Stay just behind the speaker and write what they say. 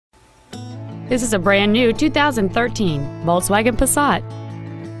This is a brand new 2013 Volkswagen Passat.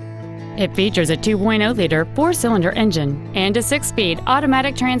 It features a 2.0-liter four-cylinder engine and a 6-speed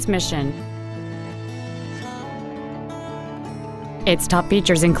automatic transmission. Its top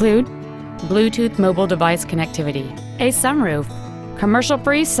features include Bluetooth mobile device connectivity, a sunroof,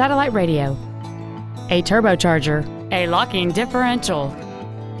 commercial-free satellite radio, a turbocharger, a locking differential,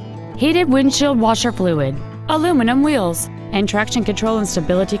 heated windshield washer fluid, aluminum wheels, and traction control and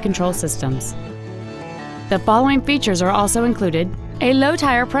stability control systems. The following features are also included: a low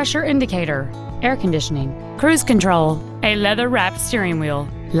tire pressure indicator, air conditioning, cruise control, a leather-wrapped steering wheel,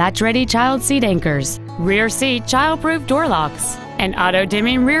 latch-ready child seat anchors, rear seat child-proof door locks, an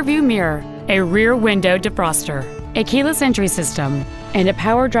auto-dimming rear-view mirror, a rear window defroster, a keyless entry system, and a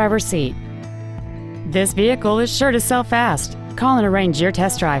power driver's seat. This vehicle is sure to sell fast. Call and arrange your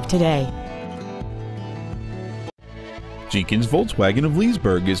test drive today. Jenkins Volkswagen of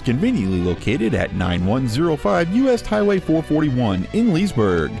Leesburg is conveniently located at 9105 US Highway 441 in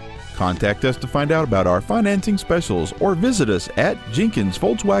Leesburg. Contact us to find out about our financing specials or visit us at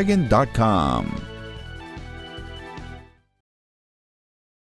jenkinsvolkswagen.com.